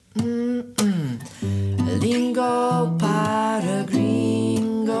Lingo para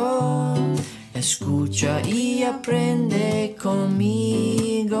gringo, escucha y aprende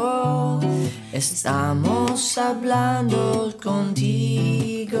conmigo. Estamos hablando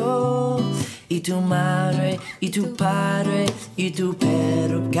contigo. Y tu madre, y tu padre, y tu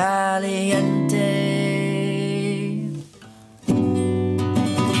perro caliente.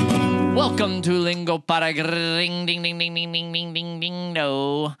 Welcome to Lingo para Ring Ding Ding Ding Ding Ding Ding Ding Ding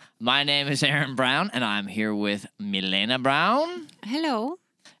No. My name is Aaron Brown, and I'm here with Milena Brown Hello.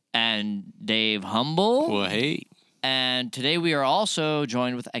 and Dave Humble. Well, hey. And today we are also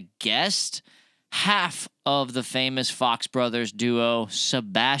joined with a guest, half of the famous Fox Brothers duo,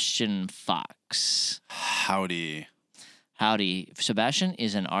 Sebastian Fox. Howdy. Howdy. Sebastian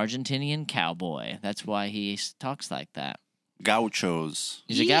is an Argentinian cowboy. That's why he talks like that. Gauchos.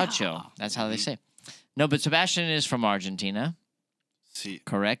 He's a gaucho. That's how they say. No, but Sebastian is from Argentina. Sí.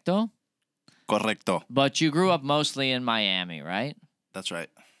 Correcto? Correcto. But you grew up mostly in Miami, right? That's right.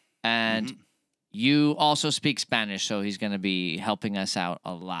 And you also speak Spanish, so he's going to be helping us out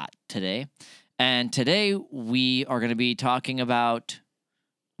a lot today. And today we are going to be talking about,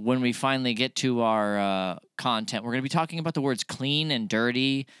 when we finally get to our content, we're going to be talking about the words clean and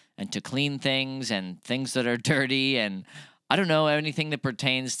dirty, and to clean things and things that are dirty, and I don't know, anything that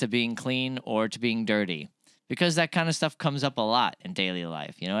pertains to being clean or to being dirty. Because that kind of stuff comes up a lot in daily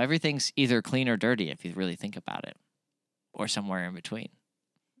life. You know, everything's either clean or dirty if you really think about it. Or somewhere in between.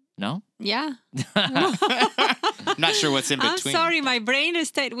 No? Yeah. I'm not sure what's in I'm between. sorry, my brain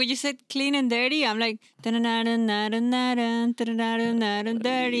is when you said clean and dirty, I'm like dirty.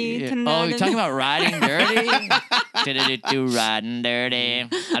 Oh, you're talking about riding dirty? Do riding dirty.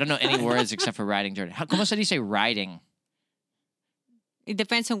 I don't know any words except for riding dirty. ¿Cómo se dice riding? It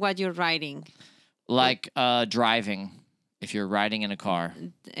depends on what you're riding. Like driving, if you're riding in a car.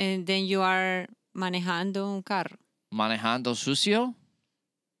 And then you are manejando un carro. Manejando sucio?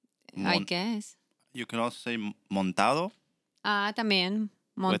 I guess. You can also say montado. También.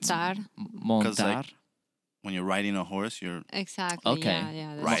 Montar. Montar. When you're riding a horse, you're Exactly. Okay.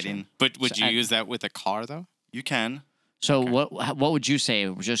 Yeah, that's riding. But would So you use that with a car, though? You can. So what would you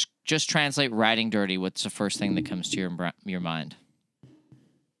say? Just translate riding dirty. What's the first thing that comes to your mind?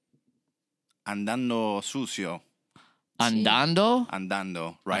 Andando sucio. Andando?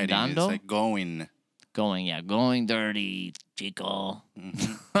 Andando. Riding Andando? is like going. Going dirty, chico.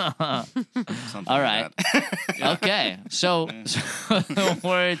 Something All like right. that. Okay, so the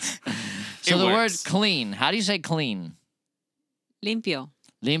words. So It the word works. clean. How do you say clean? Limpio.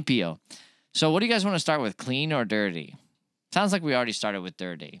 Limpio. So what do you guys want to start with, clean or dirty? Sounds like we already started with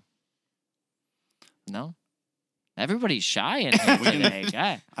dirty. No? Everybody's shy in here today,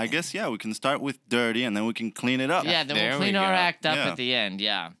 guy. I guess, yeah, we can start with dirty and then we can clean it up. Yeah, then There we'll we clean our go. act up Yeah. at the end.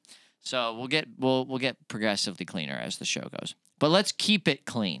 Yeah. So we'll get progressively cleaner as the show goes. But let's keep it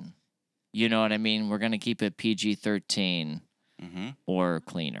clean. You know what I mean? We're gonna keep it PG-13 or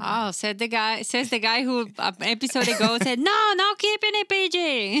cleaner. Oh, says the guy who episode ago said, no keeping it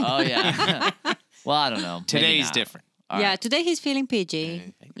PG. Oh yeah. Well, I don't know. Maybe Today's not. different. All Yeah, right. today he's feeling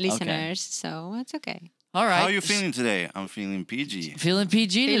PG, listeners, so it's okay. All right. How are you feeling today? I'm feeling PG. Feeling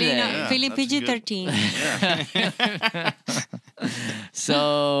PG Feeling, today. Yeah, feeling that's good. PG-13.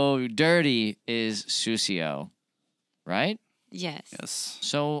 So dirty is sucio, right? Yes. Yes.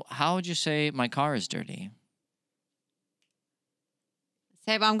 So how would you say my car is dirty?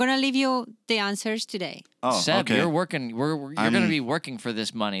 Seb, I'm going to leave you the answers today. Oh, Seb, okay. you're working. You're going to I'm- be working for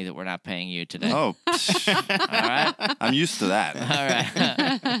this money that we're not paying you today. Oh, All right. I'm used to that.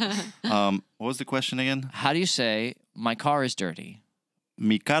 All right. What was the question again? How do you say my car is dirty?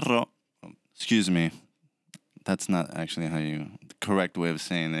 Mi carro. Excuse me. That's not actually the correct way of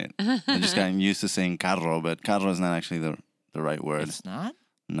saying it. I just got used to saying carro, but carro is not actually the right word. It's not.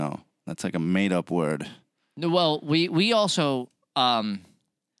 No, that's like a made up word. No, well, we also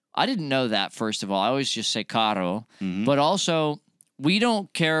I didn't know that. First of all, I always just say carro, but also we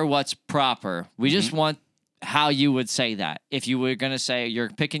don't care what's proper. We just want how you would say that. If you were gonna say you're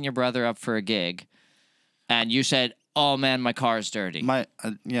picking your brother up for a gig, and you said, "Oh man, my car is dirty."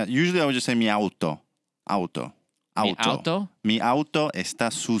 Usually I would just say mi auto. Auto. Mi auto? Mi auto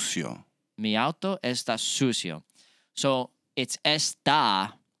está sucio. Mi auto está sucio. So it's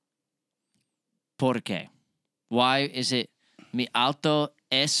está. ¿Por qué? Why is it mi auto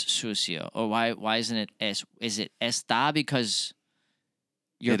es sucio? Or why isn't it es? Is it está because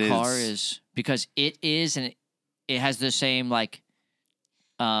your It car is. is because it is, and it has the same like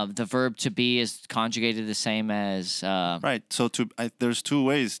the verb to be is conjugated the same as Right. So there's two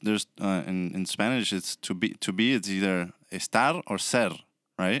ways. There's in Spanish it's to be. It's either estar or ser.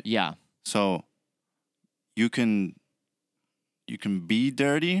 right? Yeah. So you can be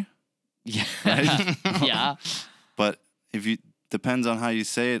dirty, Yeah. Right? Yeah. but if you depends on how you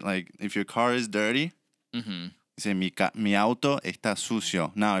say it. Like if your car is dirty, Mm-hmm. you say mi auto está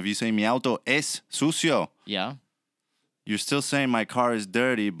sucio. Now, if you say mi auto es sucio, Yeah. you're still saying my car is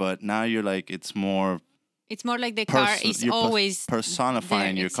dirty, but now you're like it's more It's more like the car is you're always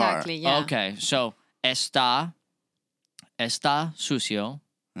personifying there. your car. Exactly, yeah. Okay. So está sucio,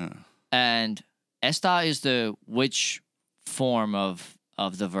 Yeah. and está is the which form of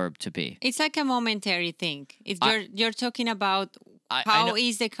the verb to be. It's like a momentary thing. If you're talking about I how know-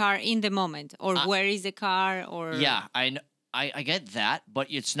 is the car in the moment, or where is the car, or Yeah, I get that, but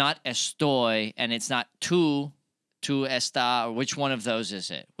it's not estoy and it's not tu está, or which one of those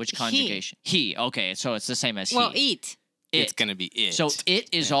is it? Which conjugation? He. Okay, so it's the same as well, he. it, It's gonna be it. So it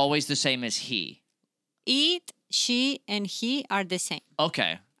is always the same as he. it, she, and he are the same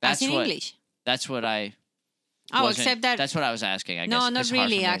Okay, as in what English. that's what I. Oh, wasn't- except that that's what I was asking. I no, guess not It's hard for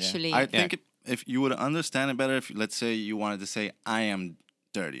really. me to- Actually, I think if you would understand it better, if let's say you wanted to say I am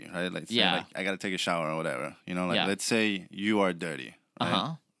dirty, right? Like say, Yeah. like I gotta take a shower or whatever. You know, like Yeah. let's say you are dirty. Right?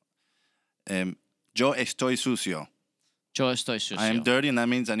 Uh-huh. Yo estoy sucio. Yo estoy sucio. I am dirty, and that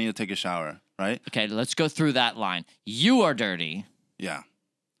means I need to take a shower, right? Okay, let's go through that line. You are dirty. Yeah.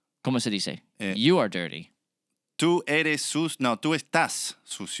 ¿Cómo se dice? Eh. You are dirty. Tú eres sucio. No, tú estás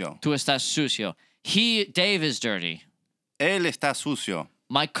sucio. Tú estás sucio. Dave is dirty. Él está sucio.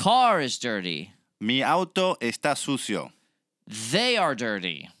 My car is dirty. Mi auto está sucio. They are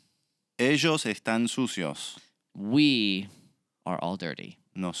dirty. Ellos están sucios. We are all dirty.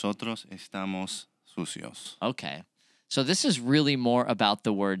 Nosotros estamos sucios. Okay. So this is really more about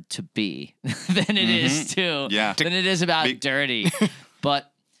the word to be than it is to Yeah. than it is about Be- dirty.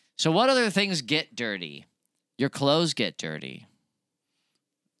 But so what other things get dirty? Your clothes get dirty.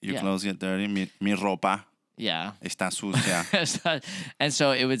 Your Yeah. clothes get dirty. Mi ropa Yeah. está sucia. And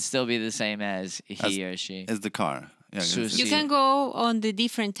so it would still be the same as he or she. It's the car. Yeah, 'cause Sucio. it's- you can go on the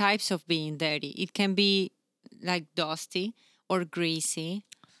different types of being dirty. It can be like dusty or greasy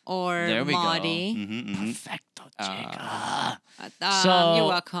or There we go. muddy. Perfecto, chica. So you're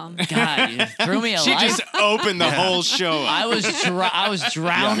welcome. God, you threw me a she life. just opened the whole show. I was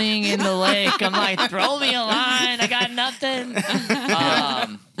drowning in the lake. I'm like, throw me a line. I got nothing.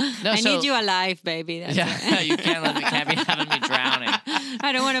 No, I so- need you alive, baby. That's it. Yeah, you can't be having me drowning.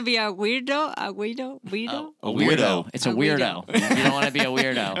 I don't want to be a weirdo. A weirdo. It's a A weirdo. weirdo. You don't want to be a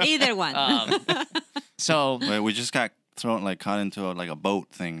weirdo. Either one. So Wait, we just got caught into a boat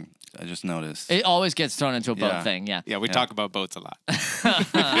thing. I just noticed. it always gets thrown into a boat Yeah. thing. Yeah. yeah, we talk about boats a lot.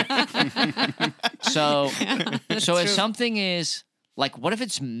 So if true. something is like, what if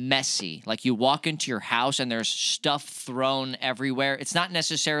it's messy? Like you walk into your house and there's stuff thrown everywhere. It's not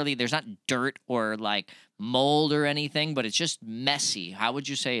necessarily, there's not dirt or like mold or anything, but it's just messy. How would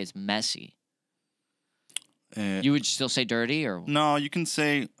you say it's messy? You would still say dirty or? No, you can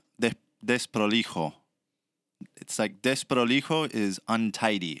say desprolijo. It's like desprolijo is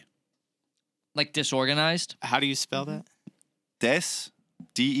untidy. Like disorganized? How do you spell that? Des,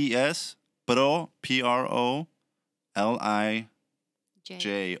 D-E-S, pro, P-R-O, L-I-J-O.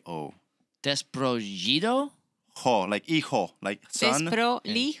 Desprogido? Jo, like hijo, like son.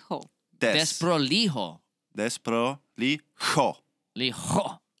 Desprolijo. Desprolijo. Desprolijo.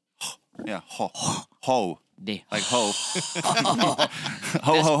 Lijo. Yeah, ho. Ho. De. Like ho.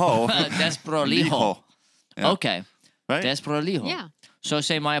 Ho. Desprolijo. Lijo. Yeah. Okay. Right? Desprolijo. Yeah. So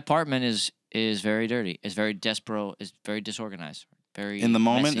say my apartment is very dirty. Is very disorganized. Very In the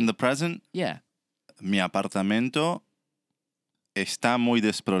moment, messy. in the present, Yeah. mi apartamento está muy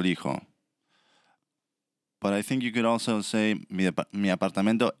desprolijo. But I think you could also say mi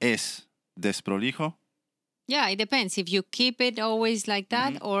apartamento es desprolijo. Yeah, it depends. If you keep it always like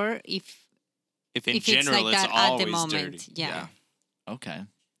that, or if If in it's general like it's that at the always moment. dirty. Yeah. Okay.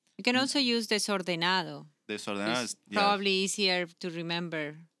 You can also use desordenado. Desordenado It's is, yeah. probably easier to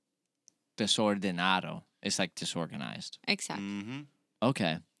remember. Desordenado. It's like disorganized. Exactly. Mhm.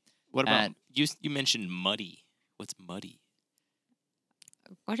 Okay. What about And- you mentioned muddy. What's muddy?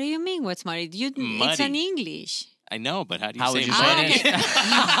 What do you mean? What's muddy? It's Muddy. an English. I know, but how do you How say would you muddy? say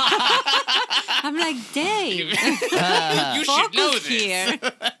it? I'm like, Dave, you should know focus this. here.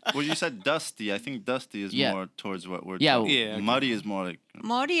 Well, you said dusty. I think dusty is Yeah. more towards what we're Yeah, talking. Yeah, okay. Muddy is more like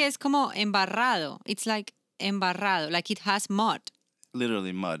Muddy es como embarrado. It's like embarrado, like it has mud.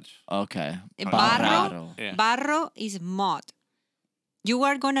 literally mud. Okay. Barro, Yeah. barro is mud. You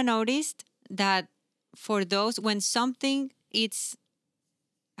are gonna notice that for those when something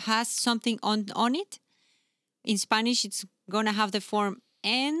has something on it, in Spanish it's gonna have the form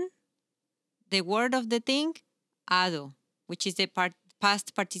and the word of the thing, ado, which is the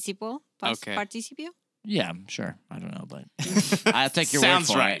past participle. Okay. Participio. Yeah, sure. I don't know, but I'll take your Sounds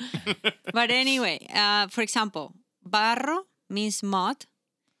word for right. it. But anyway, for example, barro means mud,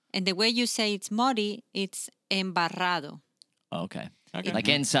 and the way you say it's muddy, it's embarrado. Okay. Okay. Like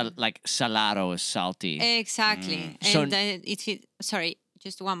like salado is salty. Exactly. So- And then sorry,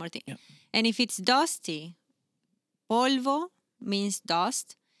 just one more thing. Yeah. And if it's dusty, polvo means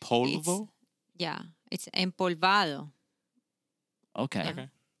dust. Polvo? Yeah, it's empolvado. Okay. Okay.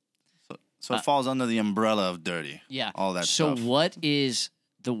 So it falls under the umbrella of dirty. Yeah. All that so stuff. what is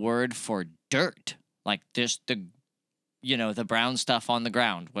the word for dirt? Like just the brown stuff on the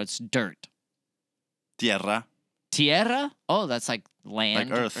ground. What's dirt? Tierra. Tierra? Oh, that's like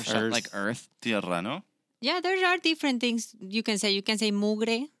land earth. or something Earth. like earth. Tierra, no? Yeah, there are different things you can say. You can say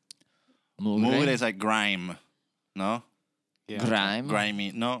mugre. Mugre is like grime. No? Yeah. Grime.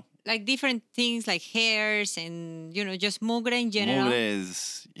 Grimy. No? Like different things like hairs and, just mugre in general. Mugre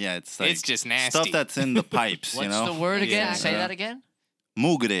is, yeah, it's like It's just nasty. stuff that's in the pipes, What's you know? the word again? Yeah. Say Yeah. that again.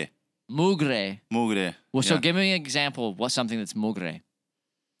 Mugre. Mugre. Mugre. Well, so yeah. give me an example of what's something that's mugre.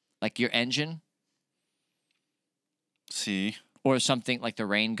 Like your engine Sí. or something like the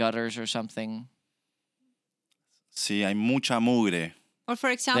rain gutters or something. Sí, hay mucha mugre. Or for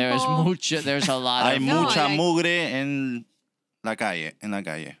example, There's a lot Hay of No, mucha like- mugre en la calle.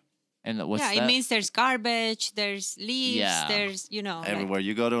 and what's yeah, that? it means there's garbage, there's leaves, Yeah. there's, like- Everywhere.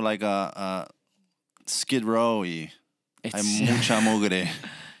 You go to like a Skid Row y hay It's- mucha mugre.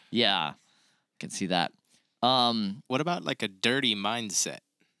 Yeah, I can see that. What about like a dirty mindset?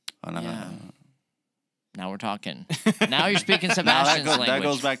 Yeah. Now we're talking. Now you're speaking Now Sebastian's that language.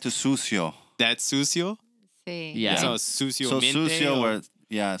 goes back to sucio. That's sucio? Sí. Yeah. So sucio So mente sucio, or- where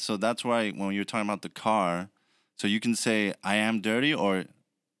yeah. So that's why when you're talking about the car, so you can say I am dirty or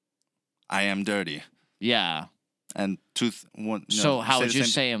I am dirty, Yeah. and one. So how would the you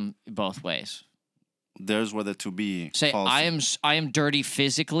same- say them both ways? There's where the to be. Say falls. I am dirty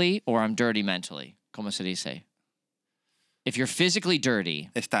physically or I'm dirty mentally. ¿Cómo se dice? If you're physically dirty,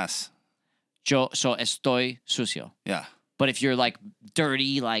 Estás. so estoy sucio. Yeah. But if you're like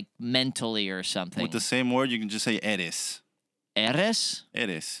dirty, like mentally or something, With the same word, you can just say eres. eres?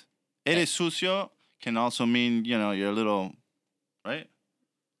 Eres. Eres sucio can also mean you're a little, right?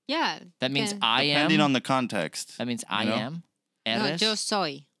 Yeah. That means yeah. I am. Depending on the context. That means I know? am. No, Eres. yo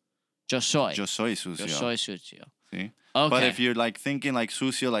soy. Yo soy. Yo soy sucio. Yo soy sucio. See? Okay. But if you're like thinking like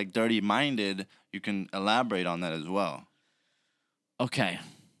sucio, like dirty-minded, you can elaborate on that as well. Okay.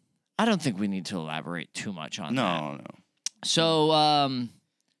 I don't think we need to elaborate too much on that. No.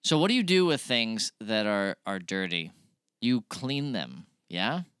 So what do you do with things that are dirty? You clean them,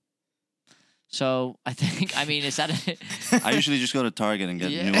 yeah? So I think is that I usually just go to Target and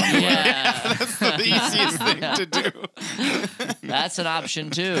get Yeah. new underwear. Yeah. That's the easiest thing to do. That's an option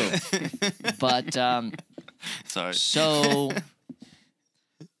too. But Sorry. so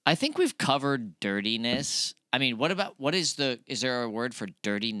I think we've covered dirtiness. I mean, is there a word for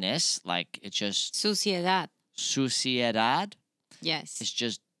dirtiness? Like it's just Suciedad. suciedad? Yes. It's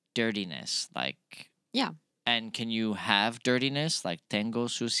just dirtiness. Like Yeah. And can you have dirtiness? Like tengo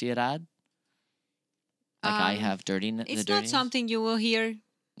suciedad? Like I have dirtiness. It's not something you will hear,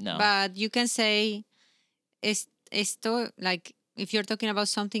 No. but you can say, esto, like if you're talking about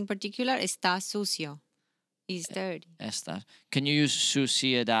something particular, está sucio. Is dirty. Esta. Can you use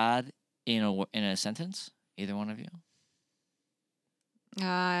suciedad in a sentence? Either one of you?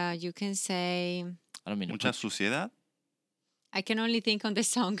 You can say, I don't mean to Mucha put, suciedad? I can only think on the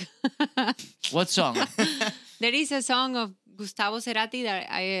song. What song? There is a song of Gustavo Cerati that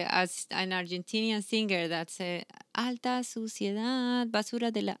as an Argentinian singer that's alta suciedad,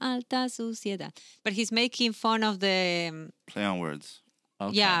 basura de la alta suciedad. But he's making fun of the, Play on words.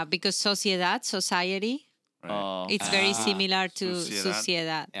 Okay. yeah, because sociedad, society, Right. Oh. it's very Ah, similar to suciedad.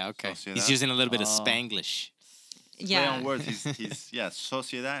 sociedad. Yeah, okay. Sociedad. He's using a little bit of Oh. Spanglish. Play Yeah. on words. He's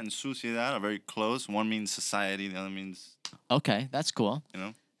sociedad and suciedad are very close. One means society, the other means, Okay, that's cool.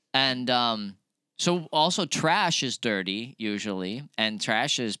 And so also trash is dirty usually, and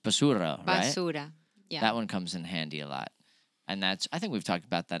trash is basura, right? Basura. Yeah. That one comes in handy a lot. And I think we've talked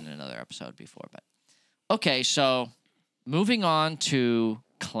about that in another episode before, but okay, so moving on to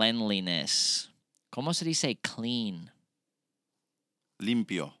cleanliness. ¿Cómo se dice clean?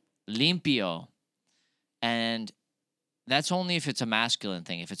 limpio. Limpio. And that's only if it's a masculine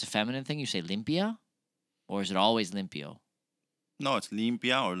thing. If it's a feminine thing, you say limpia? Or is it always limpio? No, it's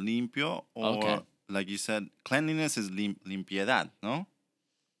limpia or limpio, or Okay. like you said, cleanliness is limpiedad, no?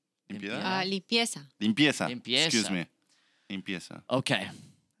 Limpiedad? Limpia. Limpieza. Limpieza. Limpieza. Excuse me. Limpieza. Okay.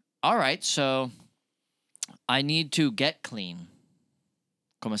 All right. So I need to get clean.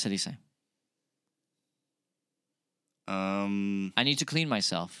 ¿Cómo se dice? I need to clean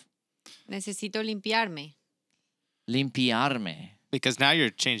myself. Necesito limpiarme. Limpiarme. Because now you're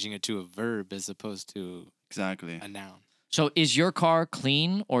changing it to a verb as opposed to Exactly. a noun. So is your car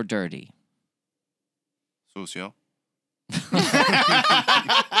clean or dirty? Sucio.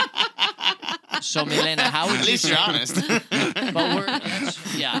 So Milena, how would At you least you're honest. But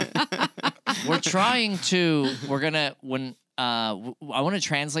we're trying to. We're gonna when I want to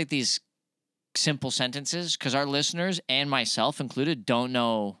translate these simple sentences because our listeners and myself included don't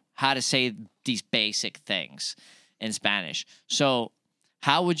know how to say these basic things in Spanish. So,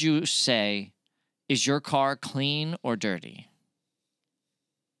 how would you say, is your car clean or dirty?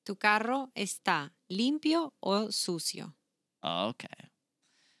 ¿Tu carro está limpio o sucio? Okay.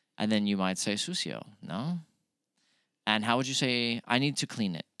 And then you might say sucio, no? And how would you say, I need to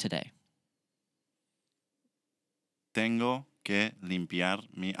clean it today? Tengo que limpiar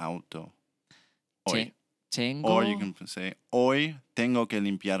mi auto. Hoy. Tengo, Or you can say, hoy tengo que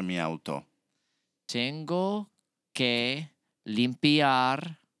limpiar mi auto. tengo que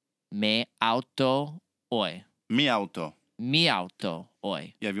limpiar mi auto hoy. Mi auto. Mi auto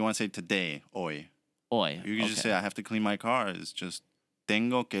hoy. Yeah, if you want to say today, hoy. Hoy. You can just say, I have to clean my car. It's just,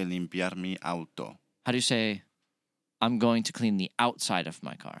 tengo que limpiar mi auto. How do you say, I'm going to clean the outside of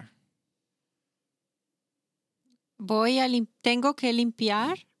my car? Tengo que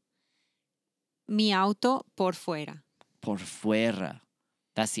limpiar mi auto por fuera. Por fuera.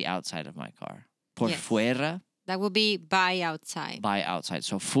 That's the outside of my car. Por Yes. fuera, That would be by outside. by outside.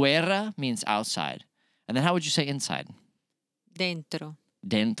 So fuera means outside. And then how would you say inside? Dentro.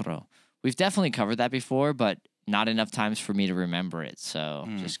 Dentro. We've definitely covered that before, but not enough times for me to remember it. So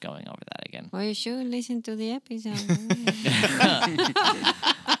just going over that again. Well, you should listen to the episode.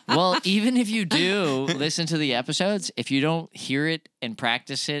 Well, even if you do listen to the episodes, if you don't hear it and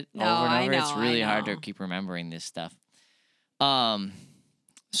practice it No, over and I over, it's know, I really hard to know. keep remembering this stuff.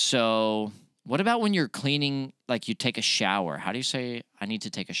 So what about when you're cleaning, like you take a shower? How do you say, I need to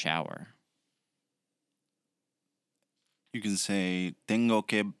take a shower? You can say, tengo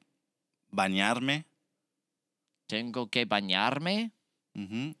que bañarme. Tengo que bañarme?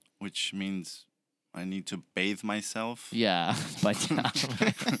 Which means I need to bathe myself. Yeah,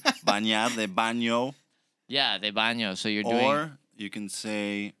 bañarme. Bañar de baño. Yeah, de baño. So you're doing... Or you can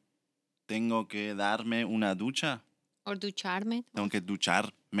say, tengo que darme una ducha. Or ducharme. Tengo que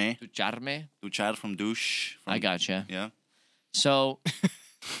ducharme. Ducharme? Duchar from douche. I gotcha. Yeah. So...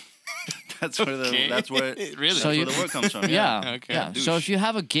 That's where Okay. that's where Really? So that's you- where the word comes from. Yeah. Okay. Yeah. So if you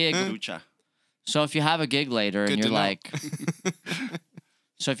have a gig... Ducha. So if you have a gig later and Good you're to know. like,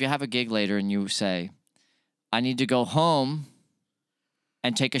 so if you have a gig later and you say, I need to go home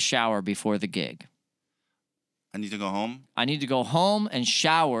and take a shower before the gig. I need to go home. I need to go home and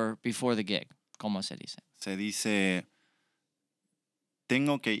shower before the gig. ¿Cómo se dice? Se dice,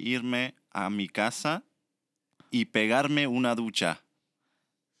 tengo que irme a mi casa y pegarme una ducha.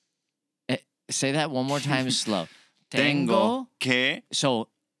 Say that one more time slow. Tengo que So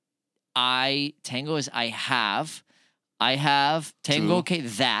tango is I have. I have. Tengo que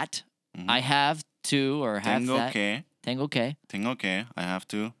that. I have to or have tengo that. que Tengo que. I have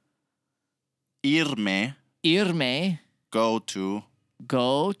to irme, Irme. go to.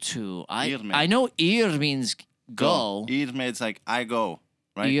 Go to. Irme. I know ir means go. Irme, it's like I go,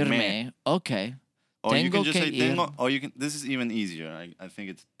 right? Irme. Me. Okay. Or you Tengo can just que say ir. tengo, or you can, this is even easier. I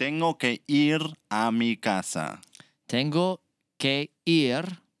think it's tengo que ir a mi casa. Tengo que ir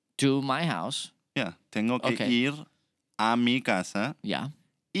to my house. Yeah, tengo que Okay. ir a mi casa Yeah.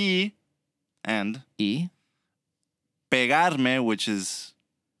 and Y. pegarme, which is,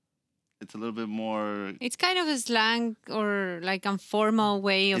 it's a little bit more, It's kind of a slang or like a formal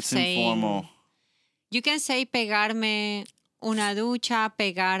way of it's saying. informal. You can say pegarme una ducha,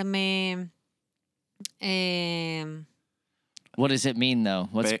 pegarme. What does it mean though?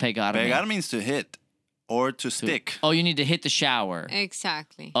 What's pegar mean? Pegar means to hit or to stick. Oh, you need to hit the shower.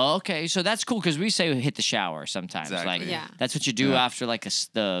 Exactly. Oh, okay, so that's cool because we say hit the shower sometimes. Like Exactly. Yeah. that's what you do Yeah. after like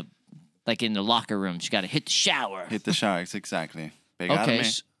like in the locker rooms. You got to hit the shower. Hit the sharks, exactly. Pegarme. Okay,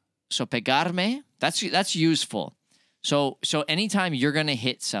 so pegarme. That's useful. So anytime you're gonna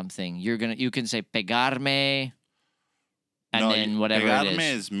hit something, you can say pegarme, and No, then whatever pegarme it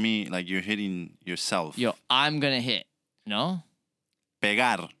is. is me, like you're hitting yourself. Yo, I'm gonna hit. No,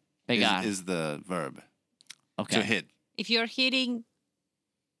 Pegar, pegar. Is the verb Okay. to hit. If you're hitting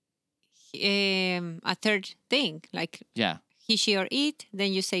a third thing, like Yeah, he, she, or it,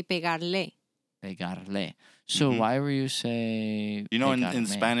 then you say pegarle. pegarle. So why were you say? You know, in pegarme?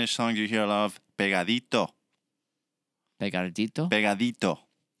 Spanish songs, you hear a lot of pegadito, Pegadito. pegadito.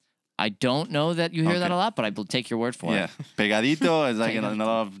 I don't know that you hear that Okay. a lot, but I will take your word for Yeah, it. pegadito is like in a Pegadito.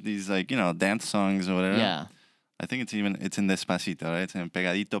 lot of these dance songs or whatever. Yeah. I think it's in Despacito, right? It's in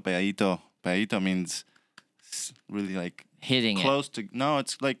pegadito, pegadito. Pegadito means really like Hitting it. close to. No,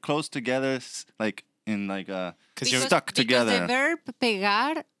 it's like close together, like in like a Because you're stuck Because together. the verb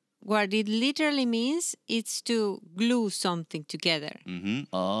pegar, what it literally means, it's to glue something together. Mm-hmm.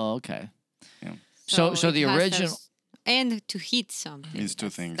 Oh, okay. So it the has original. and to hit something. Means two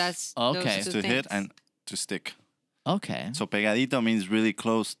things. That's Okay. those It's two to hit things. and to stick. Okay. So pegadito means really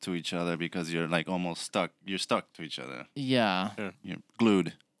close to each other because you're like almost stuck. You're stuck to each other. Yeah. You're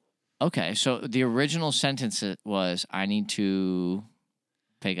glued. Okay. So the original sentence was, I need to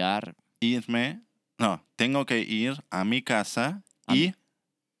pegar. Tengo que ir a mi casa y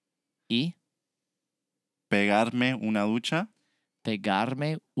Y pegarme una ducha.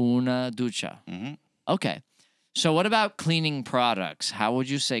 pegarme una ducha. Mhm. Okay. So what about cleaning products? How would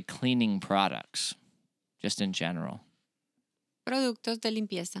you say cleaning products? Just in general. Productos de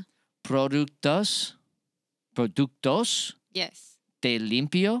limpieza. Productos Yes. de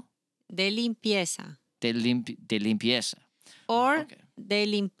limpio, De limpieza. de limpieza. Or Okay. de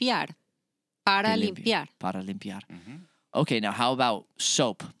limpiar. Para De limpio, limpiar. Para limpiar. Mhm. Okay, now how about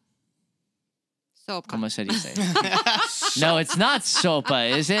soap? Sopa. ¿Cómo se dice? No, it's not sopa,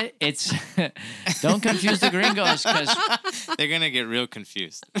 is it? It's don't confuse the gringos because They're gonna get real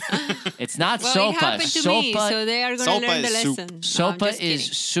confused. it's not Well, sopa. it happened to me, Sopa, so they are going to Sopa learn the is soup. lesson. No, I'm sopa just is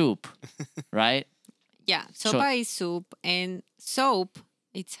kidding. soup, right? Yeah, sopa is soup, and soap,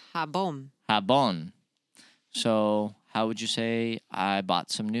 it's jabón. Jabón. So how would you say I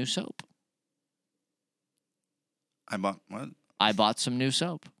bought some new soap? I bought what? I bought some new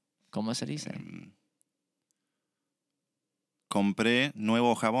soap. ¿Cómo se dice? Compré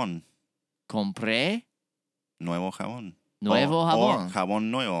nuevo jabón. Compré Nuevo jabón. nuevo Or jabón.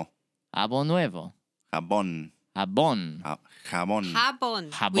 jabón nuevo. Jabón nuevo. Jabón. Jabón. Jabón.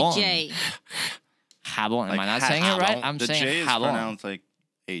 Jabón. Jabón. With J. Jabón. Am I not ha- saying it right? jabón. I'm the saying J is jabón. pronounced like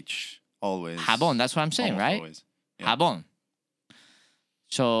H always. Jabón. That's what I'm saying, Almost right? always. Yeah. Jabón.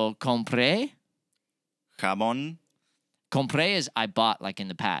 So compré. Jabón. Compré is I bought like in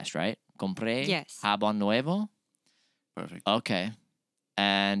the past, right? Compré. Yes. Jabón nuevo. Perfect. Okay.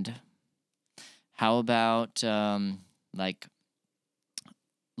 And how about like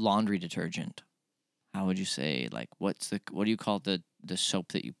laundry detergent? How would you say like what do you call the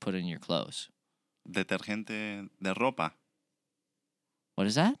soap that you put in your clothes? Detergente de ropa. What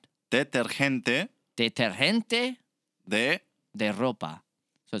is that? Detergente Detergente de de ropa.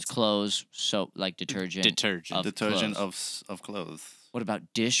 So it's clothes, soap, like detergent. Detergent. Of detergent clothes. of clothes. What about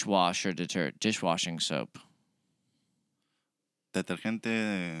dishwasher dishwashing soap?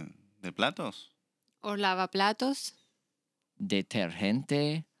 Detergente de platos. Or lavaplatos.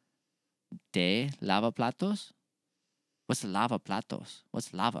 Detergente de lavaplatos? What's lavaplatos?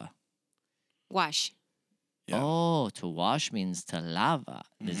 What's lava? Wash. Yeah. Oh, to wash means to lava.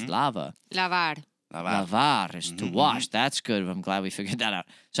 Is Mhm. lava. Lavar. Lavar. Lavar is to Mhm, wash. That's good. I'm glad we figured that out.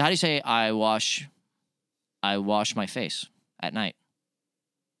 So how do you say I wash my face at night?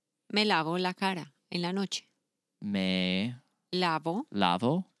 Me lavo la cara en la noche. Me Lavo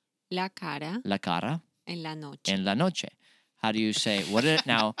lavo la cara la cara en la noche. en la noche. How do you say how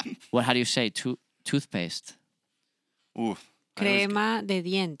do you say toothpaste? Oof. Crema de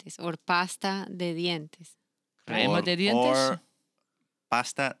dientes or pasta de dientes. Crema de dientes? Or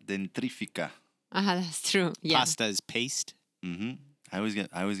pasta dentrifica. That's true. Yeah. Pasta is paste. Mm-hmm. I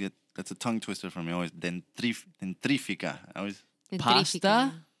always get. That's a tongue twister for me. Always dentrifica. I always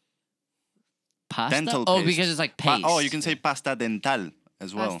Pasta? Pasta? dental Oh, paste. because it's like paste. Oh, you can say pasta dental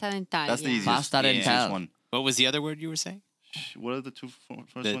as well. Pasta dental. That's the yeah. easiest. Pasta easiest dental. one. What was the other word you were saying? What are the two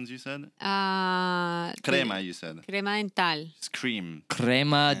first The- ones you said? Crema. Crema, you said. Crema dental. It's cream,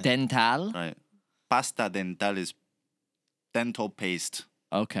 Crema dental? right? Pasta dental is dental paste.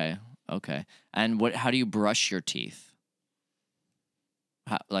 Okay. And how do you brush your teeth?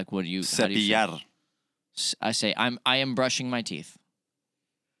 What do you how do you say? Cepillar. I say I am brushing my teeth.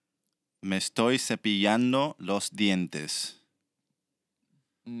 Me estoy cepillando los dientes.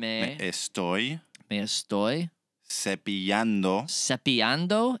 Me Estoy estoy cepillando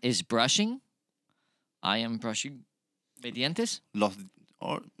cepillando is brushing. I am brushing mis dientes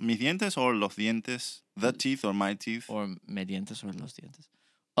mis dientes or los dientes, the teeth or my teeth. or me dientes or los dientes.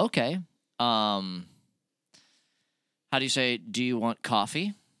 Okay. How do you say do you want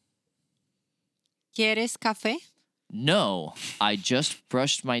coffee? ¿Quieres café? No, I just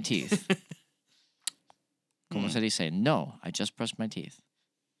brushed my teeth. ¿Cómo se dice? No, I just brushed my teeth.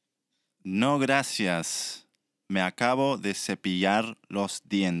 No, gracias. Me acabo de cepillar los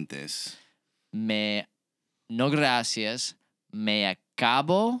dientes. No gracias. Me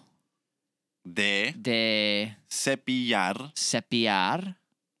acabo De de cepillar cepillar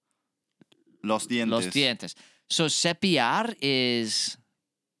los dientes. los dientes. So cepillar is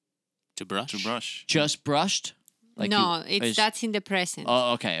To brush? To brush. just brushed? no, is- that's in the present.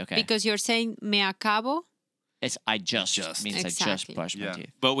 Oh, okay. Because you're saying me acabo. It's I just, means I just Exactly. brushed my Yeah.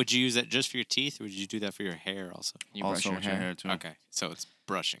 teeth. But would you use that just for your teeth, or would you do that for your hair also? You brush Also your with your hair too. Okay, so it's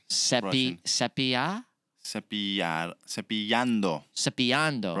brushing. Brushing. Cepillar? Cepillar. Cepillando.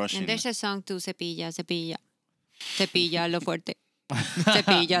 Cepillando. Brushing. And there's a song too, cepilla, cepilla. Cepilla lo fuerte.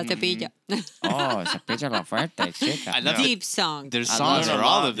 Cepilla, cepilla. Oh, cepilla la fuerte, chica. I love it. Deep song. There's I songs love for it.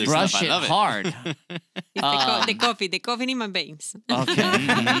 all of this Brush stuff. I it love it. hard. It's the coffee in my veins.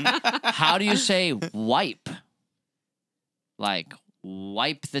 Okay. How do you say wipe? Like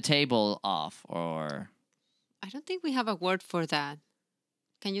wipe the table off or I don't think we have a word for that.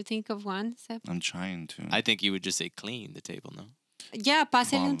 Can you think of one, Seb? I'm trying to. I think you would just say clean the table, no? Yeah,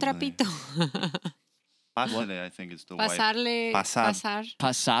 pásele un Probably. trapito. Pasarle, I think it's the wipe. Pasarle, Pasar. pasar.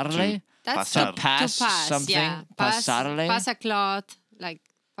 pasarle? That's Pasar. to Pass something? Yeah. Pass, Pasarle? pass a cloth, like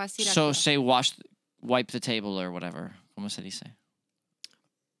pass it a So cloth. say wipe the table or whatever. ¿Cómo se dice?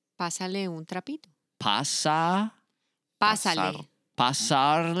 Pásale un trapito. Pasa, Pásale.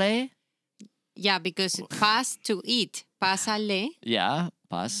 pasarle. Yeah, because pass to eat. Pásale Yeah,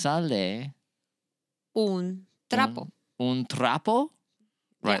 pasale. un trapo. Un trapo?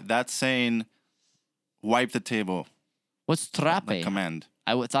 Right. That's saying wipe the table. What's The trape? command.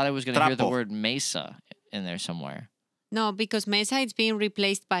 Thought I was going to hear the Trapo. word mesa in there somewhere. No, because mesa is being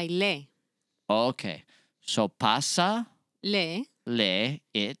replaced by le. Okay. So pasa, Le.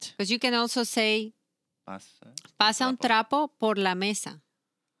 it. Because you can also say pasa un trapo por la mesa.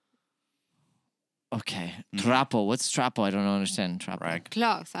 Okay. Mhm. Trapo. What's trapo? I don't understand. Trapo. Rag.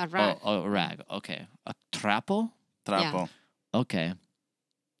 Cloth, a rag. Oh, rag. Okay. A trapo? Trapo. Okay.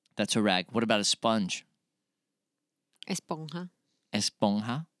 That's a rag. What about a sponge? Esponja.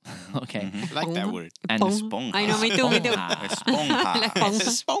 Esponja. Okay. Mhm. I like that Esponja. word. And Esponja. I know, me too, me too. Esponja. La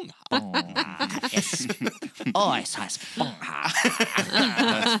Esponja. esponja. Oh, esa esponja.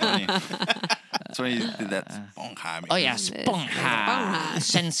 That's funny. That's why you did that. Esponja. Oh, yeah, because- esponja. Esponja.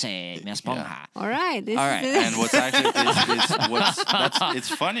 Sensei, mi esponja. All right. This All right, is And what's actually it's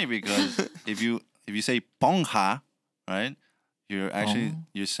funny because if you say ponja, right? You're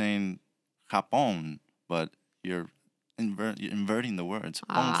saying Japón, but you're inverting the words.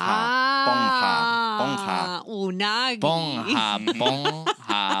 Ponja, ponja, Unagi. Ponja, bon.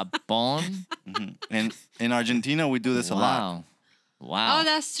 ponja. And in Argentina, we do this a lot. Wow. Oh,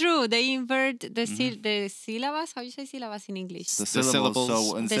 that's true. They invert the the syllables. How do you say syllables in English? The The syllables. syllables.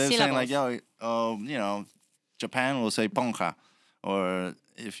 So instead of saying like, syllables. Japan will say ponja, or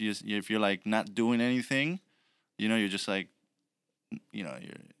if you're like not doing anything, you're just like, you're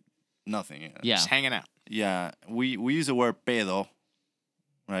nothing. Yeah. Just hanging out. Yeah, we use the word pedo,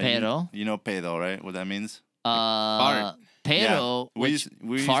 right? Pedo? You know pedo, right? What that means? Fart. Pero. Yeah. which-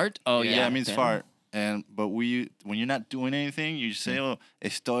 We use- fart? Oh, yeah. Yeah, it means pedo. fart. But when you're not doing anything, you say, "Oh,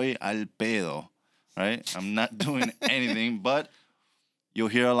 estoy al pedo," right? I'm not doing anything, but you'll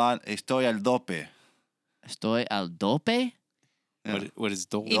hear a lot, "Estoy al dope." Estoy al dope? Yeah. What is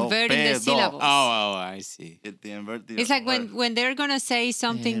do? Inverting the pedo. syllables. Oh, I see. They invert the It's like word. when they're gonna say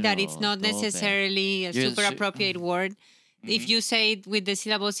something that it's not Pero, dope. necessarily a You're super su- appropriate word. If you say it with the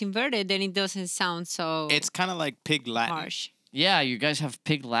syllables inverted, then it doesn't sound so It's kind of like pig Latin. harsh. Yeah, you guys have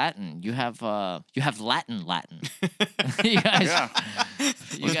pig Latin. You have Latin. You guys. Yeah, you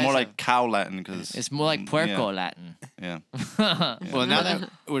it's guys more have- like cow Latin because It's more like puerco Latin. Yeah. Well, now that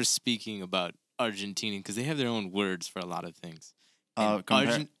we're speaking about Argentinian, because they have their own words for a lot of things. And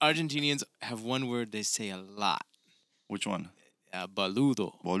Argentinians have one word they say a lot. Which one?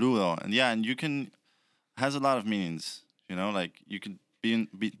 Boludo. Boludo. And yeah, and has a lot of meanings. Like you could be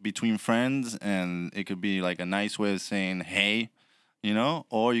between friends, and it could be like a nice way of saying hey,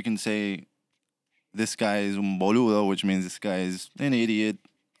 or you can say this guy is un boludo, which means this guy is an idiot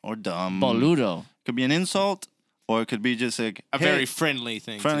or dumb. Boludo. Could be an insult, or it could be just like A hey, very friendly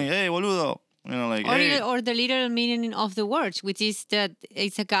thing. friendly. too. Hey, boludo. Like hey, Or the literal meaning of the words, which is that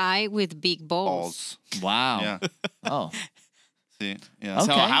it's a guy with big balls. balls. Wow. Yeah. Oh. See. Yeah. Okay.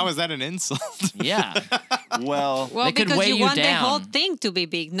 So how is that an insult? Yeah. Well. Well, They could because weigh you you want the whole down. thing to be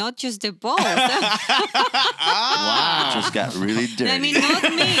big, not just the balls. Wow. Just got really dirty. I mean, not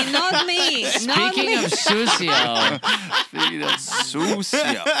me, not me, not Speaking me. of sucio,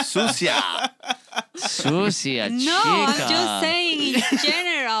 Sucia. Sucia. Sucia No, chica. I'm just saying in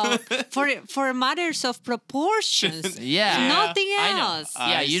general for matters of proportions. Yeah. Nothing I know. else.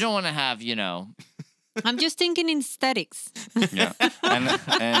 Yeah, you don't want to have, I'm just thinking in aesthetics. Yeah. And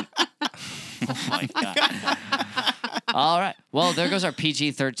oh my God. All right. Well, there goes our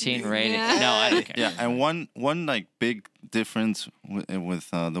PG-13 rating. Yeah. No, I don't care. yeah, and one like big difference with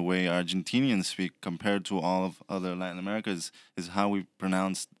the way Argentinians speak compared to all of other Latin America is how we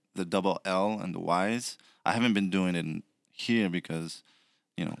pronounce the double L and the Y's. I haven't been doing it here because,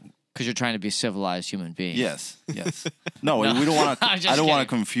 Because you're trying to be a civilized human being. yes. No, we don't want to. I'm just I don't want to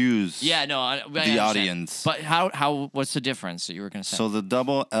kidding. confuse. Yeah, no. I the understand. audience. But what's the difference that you were going to say? So the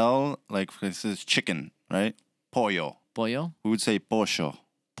double L, like for instance, chicken, right? Pollo. Pollo? We would say pollo.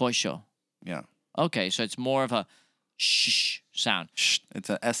 Pollo. Yeah. Okay, so it's more of a shh sound. Shh, it's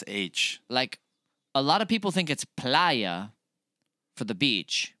a SH. Like, a lot of people think it's playa for the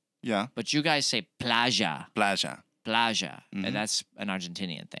beach, Yeah. but you guys say playa. Playa. Playa. Mhm. And that's an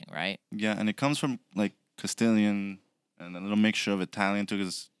Argentinian thing, right? Yeah, and it comes from like Castilian and a little mixture of Italian too,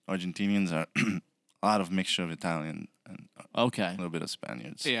 because Argentinians are a lot of mixture of Italian and Okay. a little bit of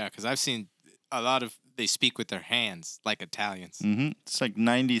Spaniards. Yeah, because I've seen a lot of they speak with their hands like Italians. It's like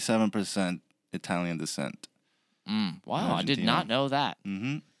 97% Italian descent. Wow, I did Argentina. not know that.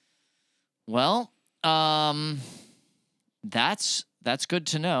 Well, that's good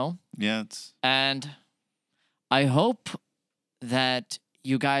to know. Yeah, it's And I hope that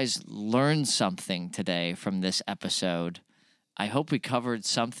you guys learned something today from this episode. I hope we covered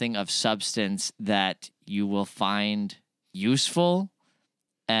something of substance that you will find useful.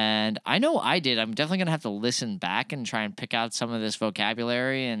 And I know I did. I'm definitely going to have to listen back and try and pick out some of this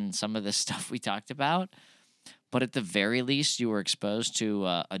vocabulary and some of this stuff we talked about. But at the very least, you were exposed to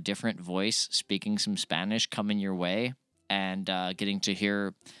a different voice speaking some Spanish coming your way and getting to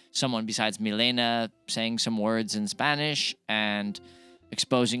hear someone besides Milena saying some words in Spanish and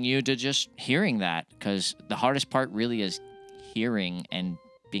exposing you to just hearing that, because the hardest part really is hearing and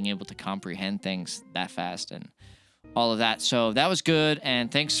being able to comprehend things that fast and all of that. So that was good, and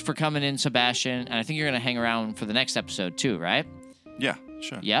thanks for coming in, Sebastian. And I think you're going to hang around for the next episode too, right? yeah,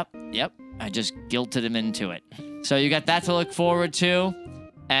 sure. Yep. I just guilted him into it. So you got that to look forward to.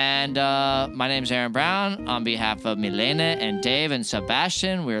 And my name's Aaron Brown. On behalf of Milena and Dave and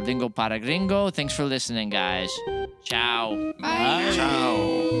Sebastian, we're Lingo para Gringo. Thanks for listening, guys. Ciao. Bye.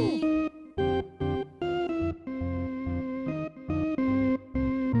 Ciao.